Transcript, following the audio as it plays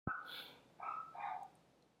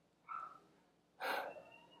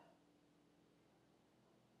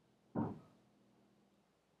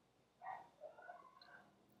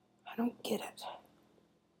I don't get it.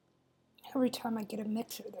 Every time I get a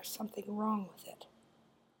mixer, there's something wrong with it.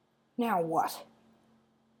 Now what?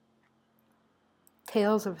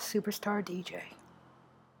 Tales of a Superstar DJ.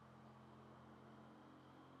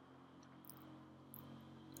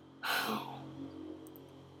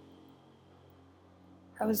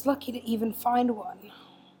 I was lucky to even find one.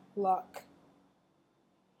 Luck.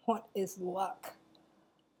 What is luck?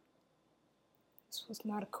 This was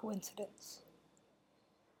not a coincidence.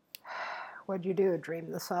 What'd you do?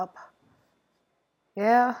 Dream this up?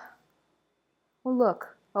 Yeah? Well,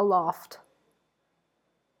 look, a loft.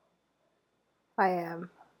 I am.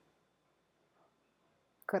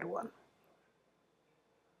 Good one.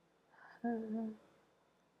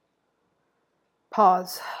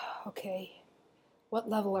 Pause. Okay. What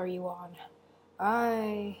level are you on?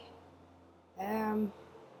 I am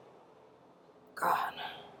gone.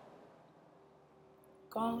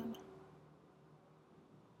 Gone.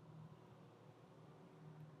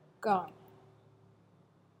 Gone.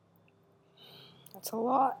 That's a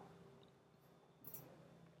lot.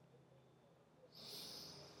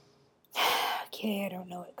 Okay, I don't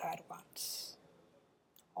know what God wants.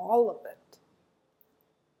 All of it.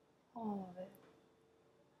 All of it.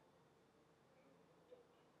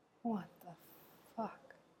 What the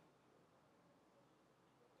fuck?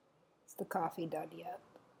 Is the coffee done yet?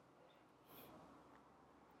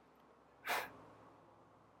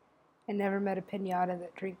 I never met a pinata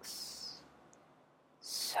that drinks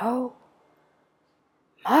so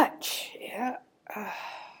much. Yeah.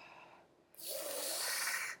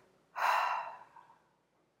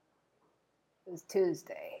 It was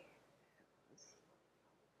Tuesday.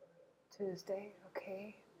 Tuesday,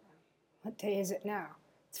 okay. What day is it now?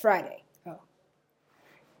 It's Friday. Oh.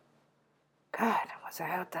 God, was I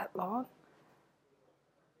out that long?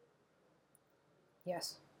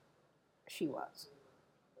 Yes, she was.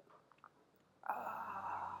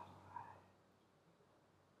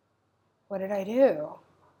 What did I do?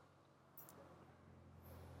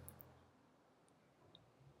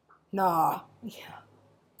 No. Yeah.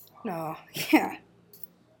 No. Yeah.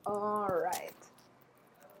 All right.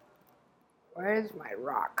 Where's my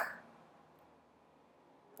rock?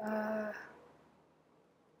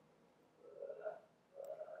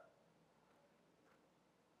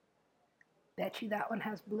 Bet you that one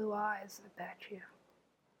has blue eyes. I bet you.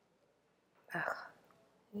 Ugh.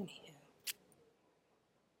 Anywho.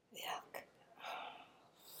 Yuck.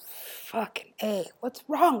 Fucking A. What's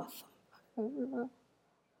wrong with them?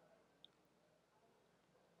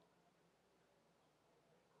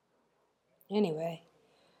 Anyway.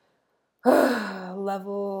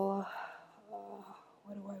 Level.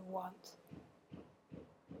 What do I want?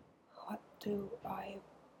 What do I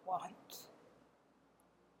want?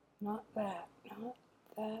 Not that. Not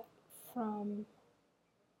that from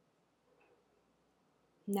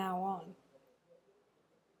now on.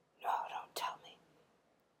 No, don't tell me.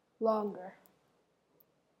 Longer.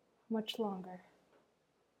 Much longer.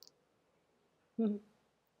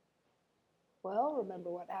 Well, remember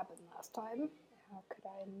what happened last time? How could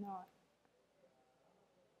I not?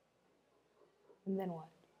 And then what?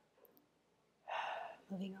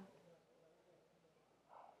 Moving on.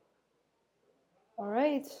 All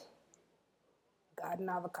right. Got an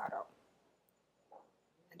avocado.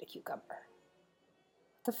 And a cucumber.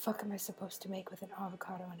 What the fuck am I supposed to make with an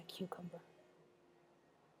avocado and a cucumber?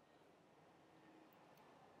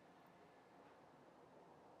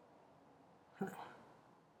 Huh.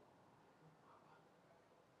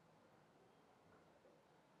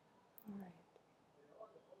 All right.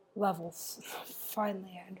 Levels.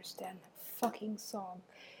 Finally, I understand that fucking song.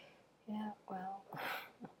 Yeah, well.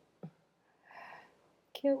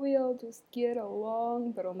 Can't we all just get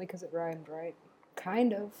along? But only because it rhymed, right?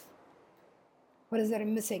 Kind of. What is that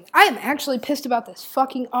I'm missing? I am actually pissed about this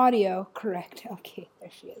fucking audio. Correct. Okay,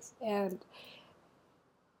 there she is. And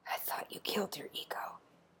I thought you killed your ego.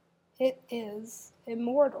 It is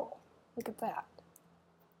immortal. Look at that.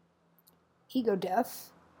 Ego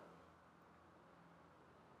death.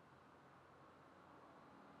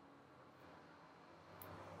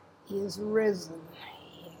 He is risen.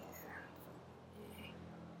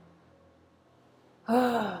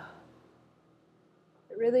 Yeah.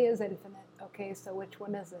 It really is infinite. Okay, so which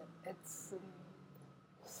one is it? It's.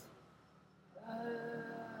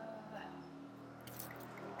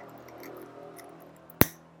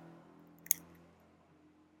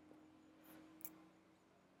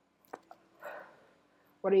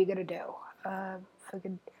 What are you gonna do?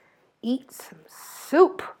 Fucking eat some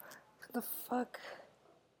soup. What the fuck?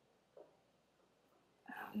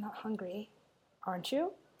 I'm not hungry. Aren't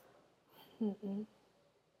you? Mm-mm.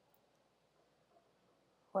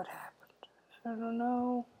 What happened? I don't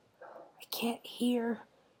know. I can't hear.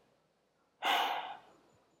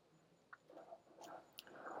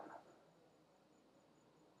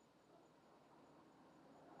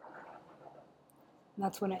 And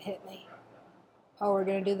that's when it hit me. Oh, we're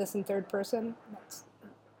gonna do this in third person? That's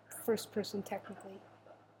first person technically.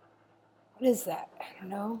 What is that? I don't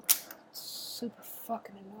know. It's super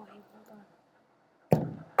fucking annoying. Hold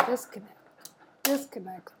on.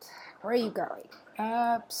 Disconnect. Where are you going?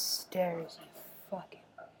 Upstairs, you fucking.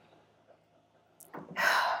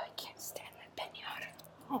 I can't stand that pinata.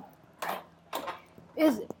 Oh, right.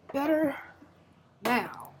 Is it better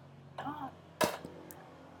now? Not.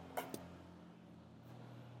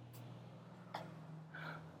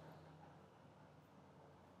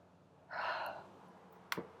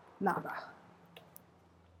 Nada.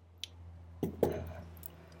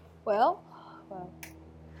 Well,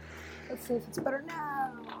 let's see if it's better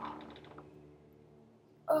now.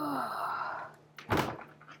 Oh.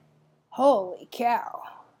 Holy cow.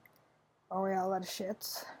 Are we all out of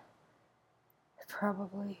shits?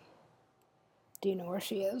 Probably. Do you know where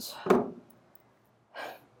she is?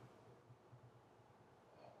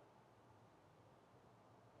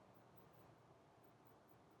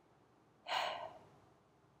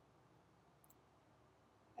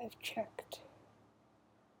 I've checked.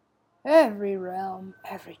 Every realm,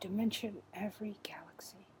 every dimension, every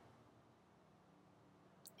galaxy.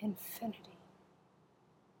 Infinity.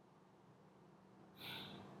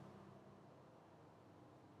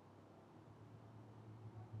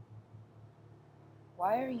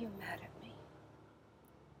 Why are you mad at me?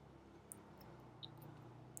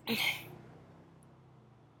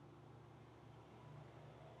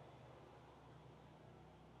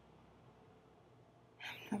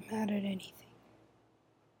 I'm not mad at anything.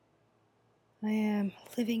 I am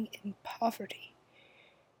living in poverty.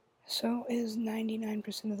 So is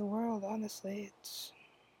 99% of the world, honestly. It's...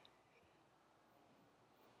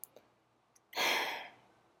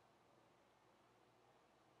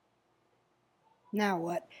 Now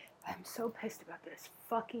what? I'm so pissed about this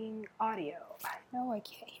fucking audio. I know I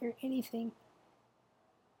can't hear anything.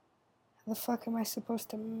 How the fuck am I supposed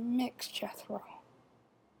to mix, Jethro?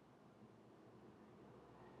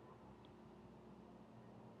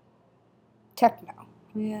 Techno.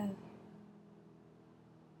 Yeah.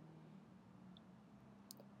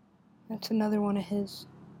 That's another one of his.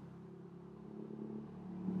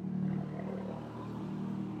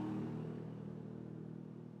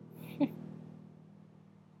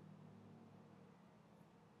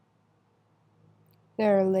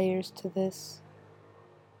 There are layers to this.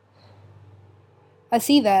 I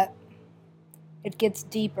see that. It gets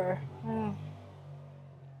deeper. Oh.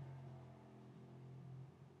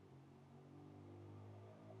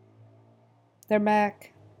 They're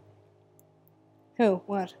back. Who?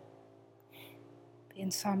 What? The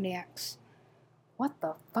Insomniacs. What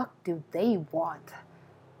the fuck do they want?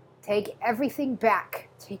 Take everything back.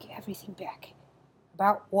 Take everything back.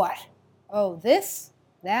 About what? Oh, this?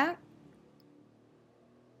 That?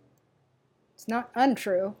 It's not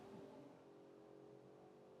untrue.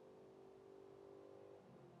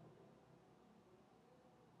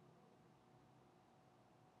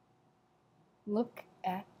 Look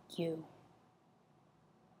at you.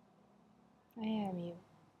 I am you.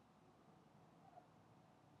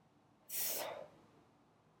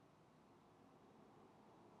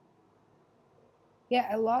 Yeah,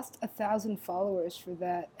 I lost 1,000 followers for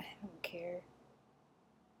that. I don't care.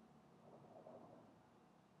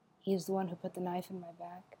 He's the one who put the knife in my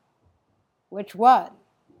back. Which one?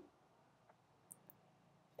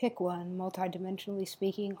 Pick one, multidimensionally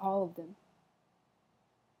speaking, all of them.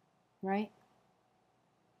 Right?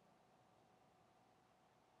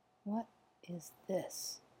 What is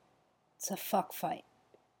this? It's a fuck fight.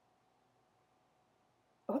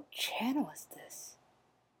 What channel is this?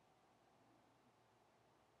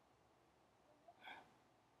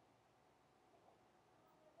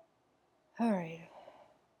 Alright.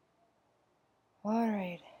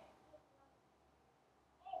 Alright.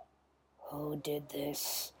 Who did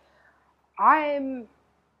this? I'm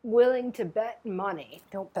willing to bet money.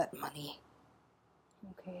 Don't bet money.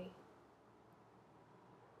 Okay.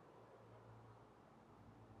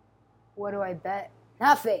 What do I bet?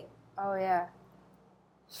 Nothing. Oh, yeah.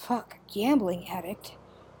 Fuck. Gambling addict.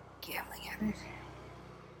 Gambling addict.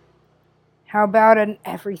 How about an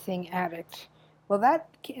everything addict? Well, that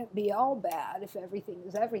can't be all bad if everything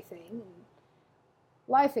is everything. And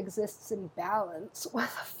life exists in balance. What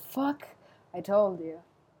the fuck? I told you.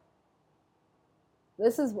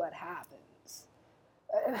 This is what happens.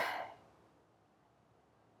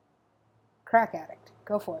 Crack addict.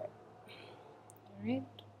 Go for it. Alright?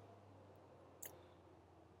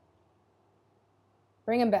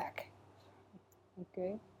 Bring him back.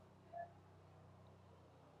 Okay.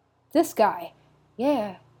 This guy.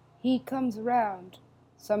 Yeah, he comes around.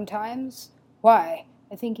 Sometimes. Why?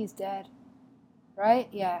 I think he's dead. Right?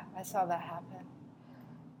 Yeah, I saw that happen.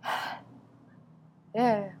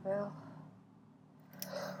 Yeah, well.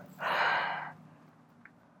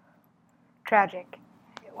 Tragic.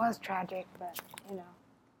 It was tragic, but, you know.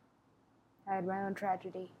 I had my own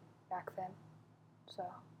tragedy back then. So,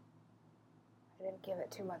 I didn't give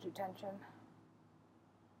it too much attention.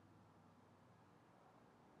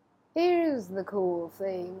 Here's the cool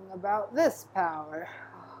thing about this power.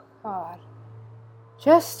 Oh, God.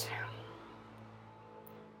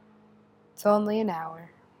 It's only an hour.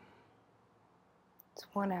 It's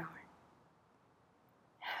 1 hour.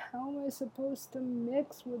 How am I supposed to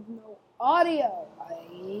mix with no audio?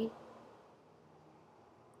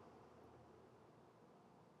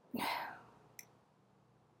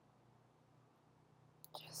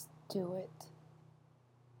 Just do it.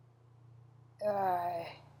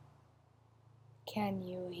 Can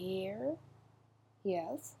you hear?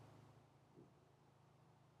 Yes.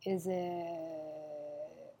 Is it...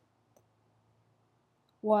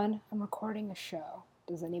 1, I'm recording a show.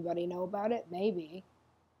 Does anybody know about it? Maybe.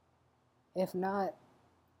 If not...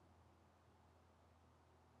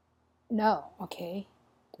 No. Okay.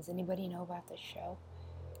 Does anybody know about this show?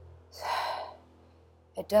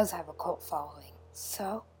 It does have a cult following.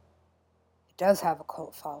 So, it does have a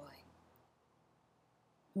cult following.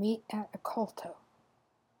 Meet at a culto.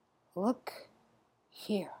 Look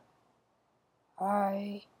here.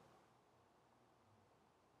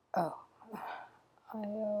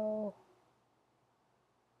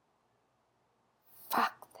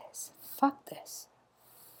 Fuck this.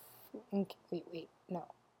 Wait, no.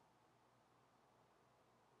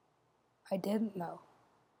 I didn't know.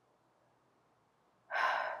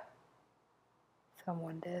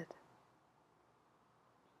 Someone did.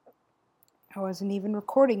 I wasn't even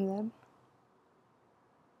recording them.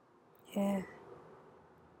 Yeah.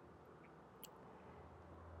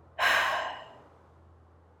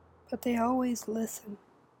 But they always listen.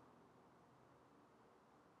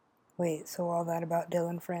 Wait, so all that about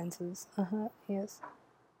Dylan Francis? Yes.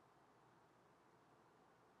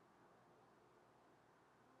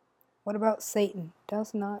 What about Satan?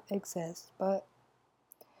 Does not exist, but...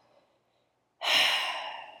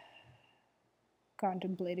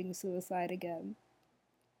 Contemplating suicide again.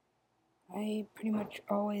 I pretty much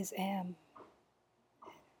always am.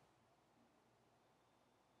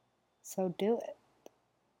 So do it.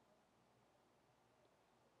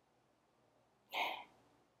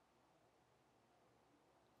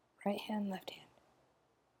 Right hand, left hand.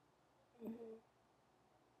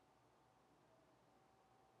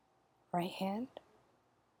 Right hand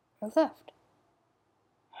or left?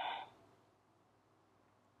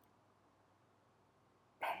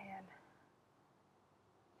 Pan.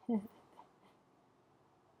 Are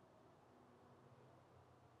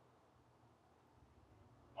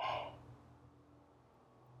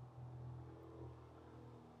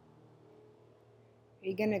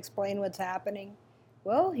you gonna explain what's happening?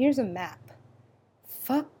 Well, here's a map.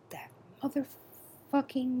 Fuck that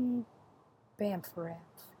motherfucking Bamframp.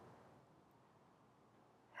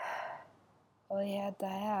 Well, he had the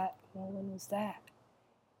hat. Well, when was that?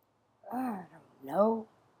 I don't know.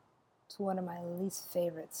 It's one of my least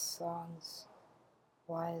favorite songs.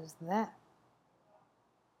 Why is that?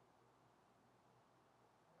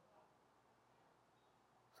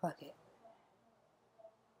 Fuck it.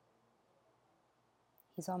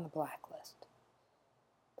 He's on the blacklist.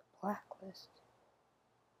 The blacklist?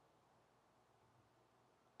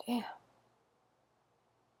 Damn.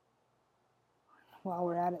 While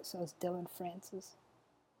we're at it, so is Dylan Francis.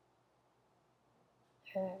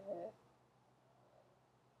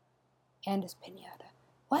 And his pinata.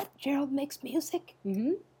 What? Gerald makes music?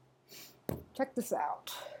 Mm-hmm. Check this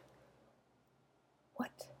out.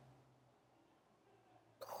 What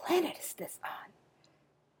planet is this on?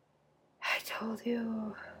 I told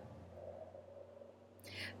you.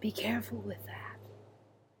 Be careful with that.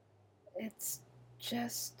 It's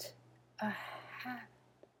just a hat.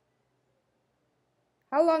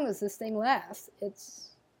 How long does this thing last? It's...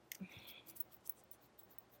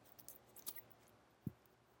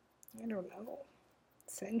 I don't know.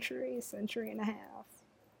 Century and a half.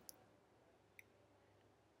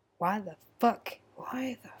 Why the fuck?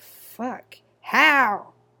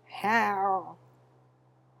 How?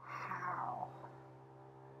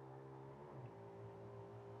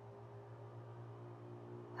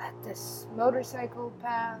 Let this motorcycle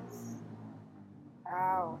pass.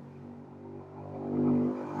 How?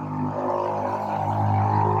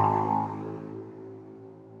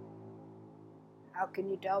 How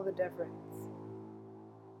can you tell the difference?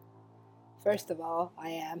 First of all, I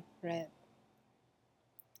am, right?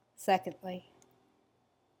 Secondly,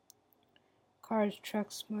 cars,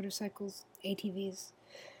 trucks, motorcycles, ATVs,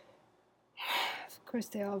 of course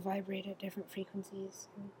they all vibrate at different frequencies.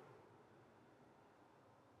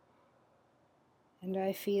 And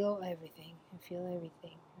I feel everything. I feel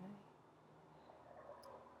everything. Right?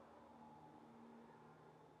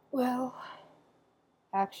 Well,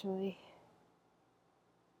 actually,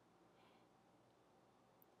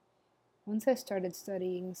 once I started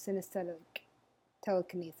studying synesthetic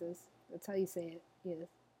telekinesis, that's how you say it, yes.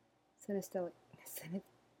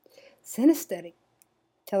 Synesthetic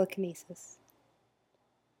telekinesis.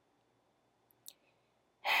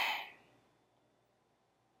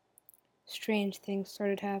 Strange things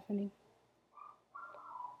started happening.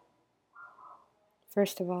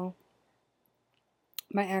 First of all,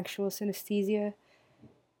 my actual synesthesia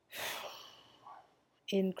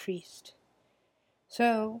increased.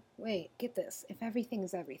 So, wait, get this. If everything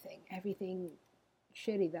is everything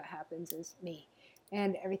shitty that happens is me.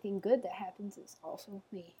 And everything good that happens is also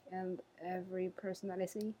me. And every person that I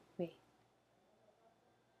see, me.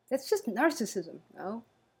 That's just narcissism, no?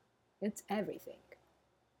 It's everything.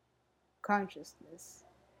 Consciousness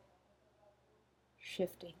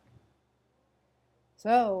shifting.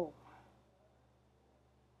 So,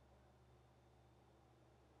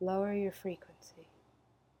 lower your frequency.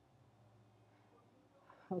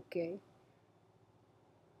 Okay.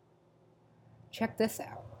 Check this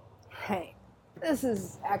out. Hey, this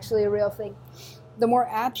is actually a real thing. The more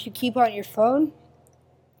apps you keep on your phone,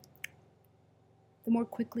 the more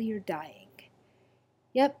quickly you're dying.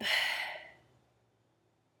 Yep.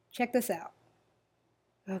 Check this out.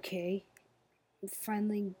 Okay. I'm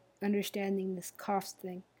finally understanding this cough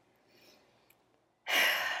thing.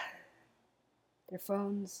 Their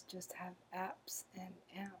phones just have apps and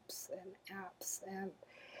apps and apps, and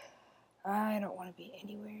I don't want to be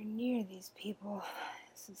anywhere near these people.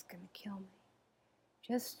 This is gonna kill me.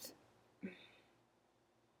 Just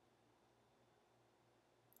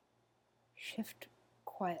shift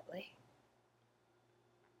quietly.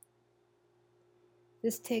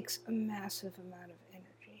 This takes a massive amount of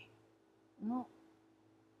energy. Well,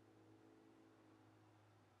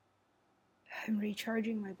 I'm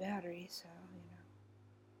recharging my battery, so,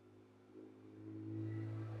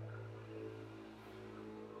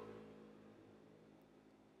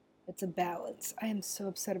 It's a balance. I am so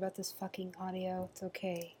upset about this fucking audio. It's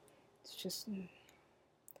okay. It's just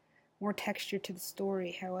more texture to the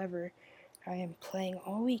story. However, I am playing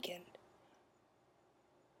all weekend.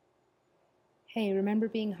 Hey, remember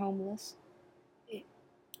being homeless?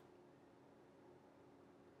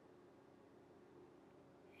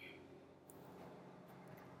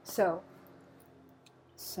 So,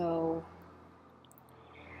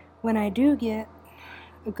 when I do get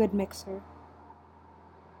a good mixer,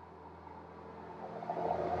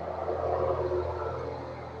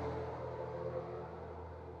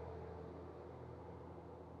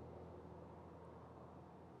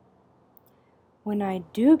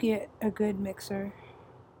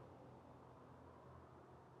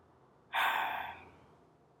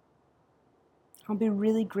 I'll be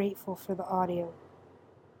really grateful for the audio.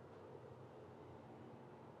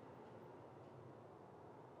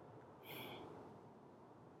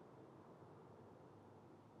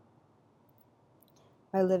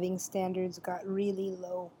 My living standards got really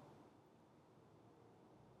low.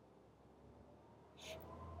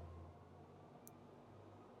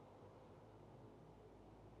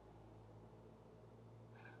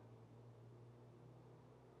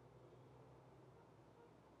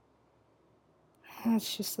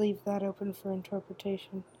 Let's just leave that open for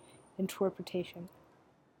interpretation.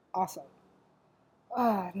 Awesome.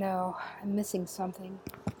 Ah, no, I'm missing something.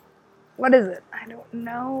 What is it? I don't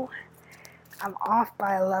know. I'm off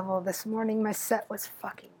by a level. This morning my set was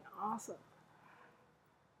fucking awesome.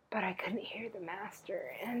 But I couldn't hear the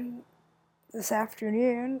master. And this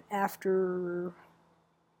afternoon, after...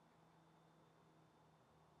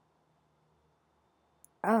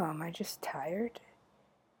 Oh, am I just tired?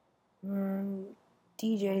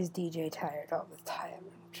 DJ's DJ tired all the time.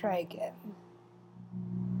 Try again.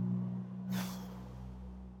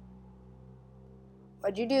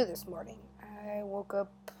 What'd you do this morning? I woke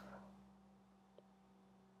up...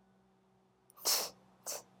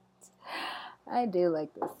 I do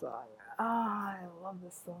like this song. I love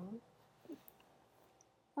this song.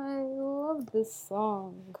 I love this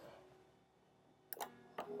song.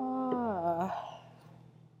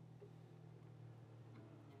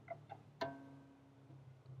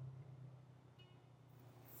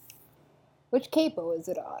 Which capo is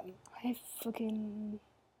it on? I fucking...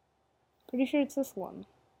 Pretty sure it's this one.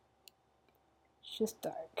 It's just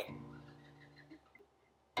dark.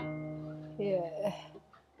 Yeah.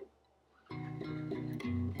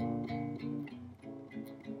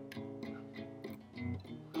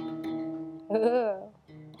 Ugh.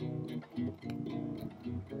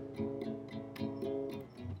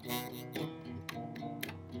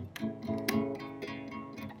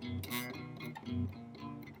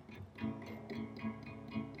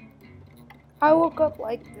 I woke up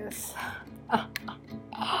like this.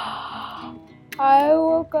 I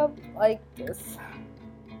woke up like this.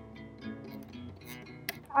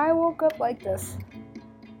 I woke up like this.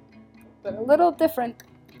 But a little different.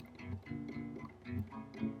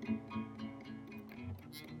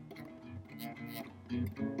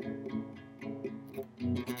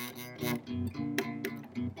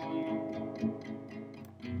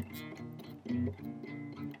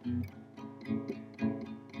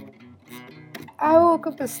 I woke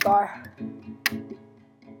up a star.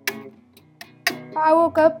 I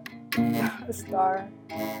woke up a star.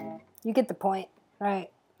 You get the point, right?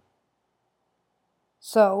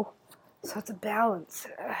 So it's a balance.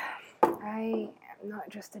 I am not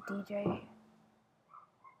just a DJ.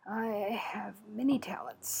 I have many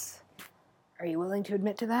talents. Are you willing to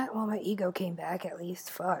admit to that? Well, my ego came back at least.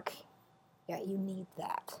 Fuck. Yeah, you need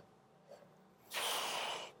that.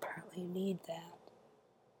 Apparently you need that.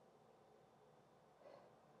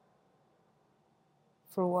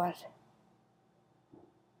 For what?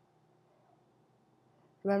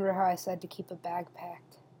 Remember how I said to keep a bag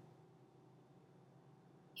packed?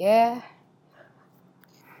 Yeah?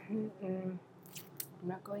 I'm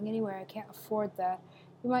not going anywhere. I can't afford that.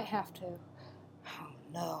 You might have to. Oh,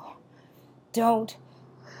 no. Don't.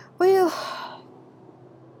 Well...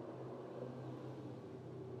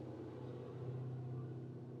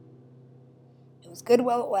 It was good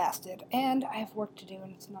while it lasted, and I have work to do,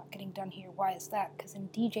 and it's not getting done here. Why is that? Because in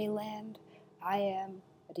DJ land, I am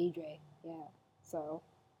a DJ. Yeah. So,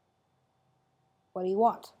 what do you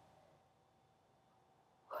want?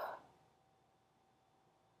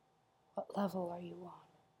 What level are you on?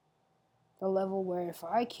 The level where if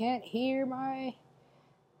I can't hear my...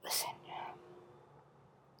 Listen.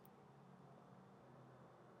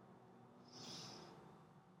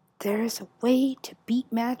 There is a way to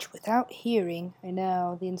beat match without hearing. I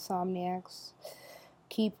know, the Insomniacs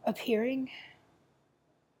keep appearing.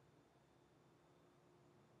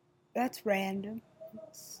 That's random.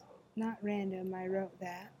 It's not random, I wrote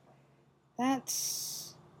that.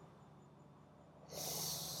 That's...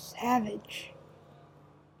 savage.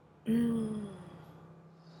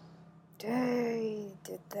 They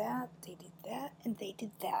did that, and they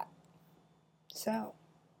did that. So,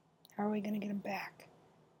 how are we gonna get them back?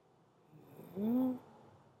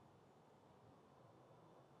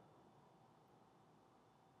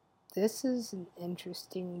 This is an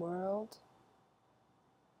interesting world.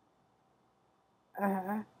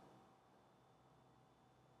 Why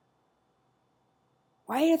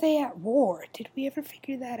are they at war? Did we ever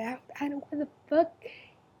figure that out? I don't know. What the fuck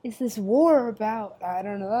is this war about? I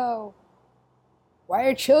don't know. Why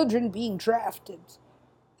are children being drafted?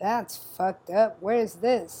 That's fucked up. Where's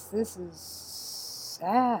this? This is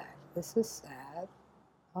sad. This is sad.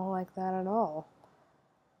 I don't like that at all.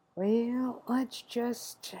 Well, let's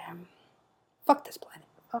just... fuck this planet.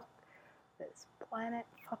 Fuck this planet.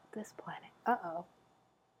 Fuck this planet. Uh-oh.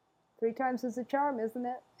 3 times is a charm, isn't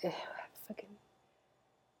it? Ew, fucking...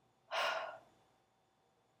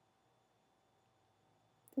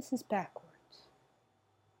 This is backwards.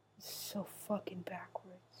 This is so fucking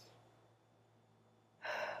backwards.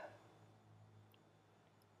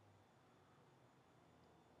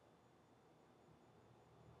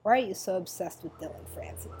 Why are you so obsessed with Dylan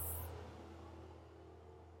Francis?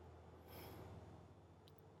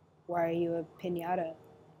 Why are you a piñata?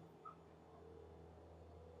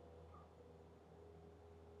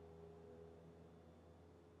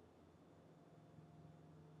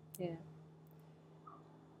 Yeah.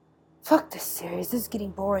 Fuck this series. This is getting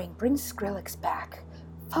boring. Bring Skrillex back.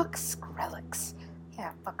 Fuck Skrillex.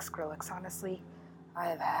 Yeah, fuck Skrillex, honestly.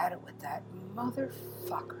 I've had it with that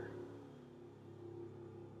motherfucker.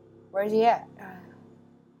 Where's he at? I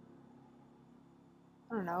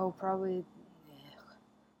don't know, probably...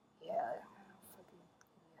 Yeah.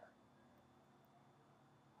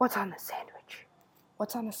 What's on the sandwich?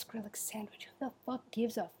 What's on a Skrillex sandwich? Who the fuck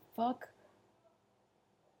gives a fuck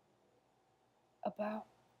about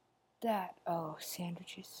that? Oh,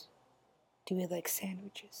 sandwiches. Do we like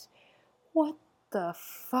sandwiches? What the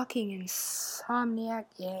fucking Insomniac?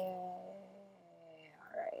 Yeah.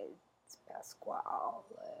 Alright. It's Pasquale.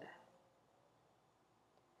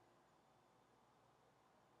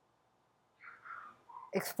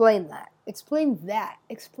 Explain that. Explain that.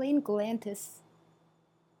 Explain Galantis.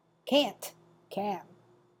 Can't. Can.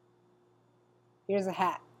 Here's a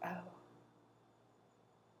hat. Oh.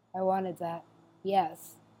 I wanted that.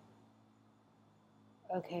 Yes.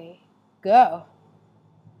 Okay. Go.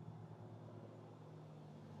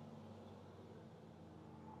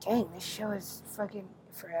 Dang, this show is fucking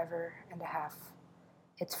forever and a half.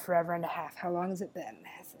 It's forever and a half. How long has it been?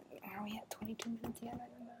 Are we at 22 minutes yet? I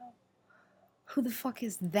don't know. Who the fuck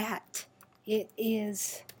is that? It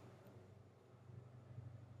is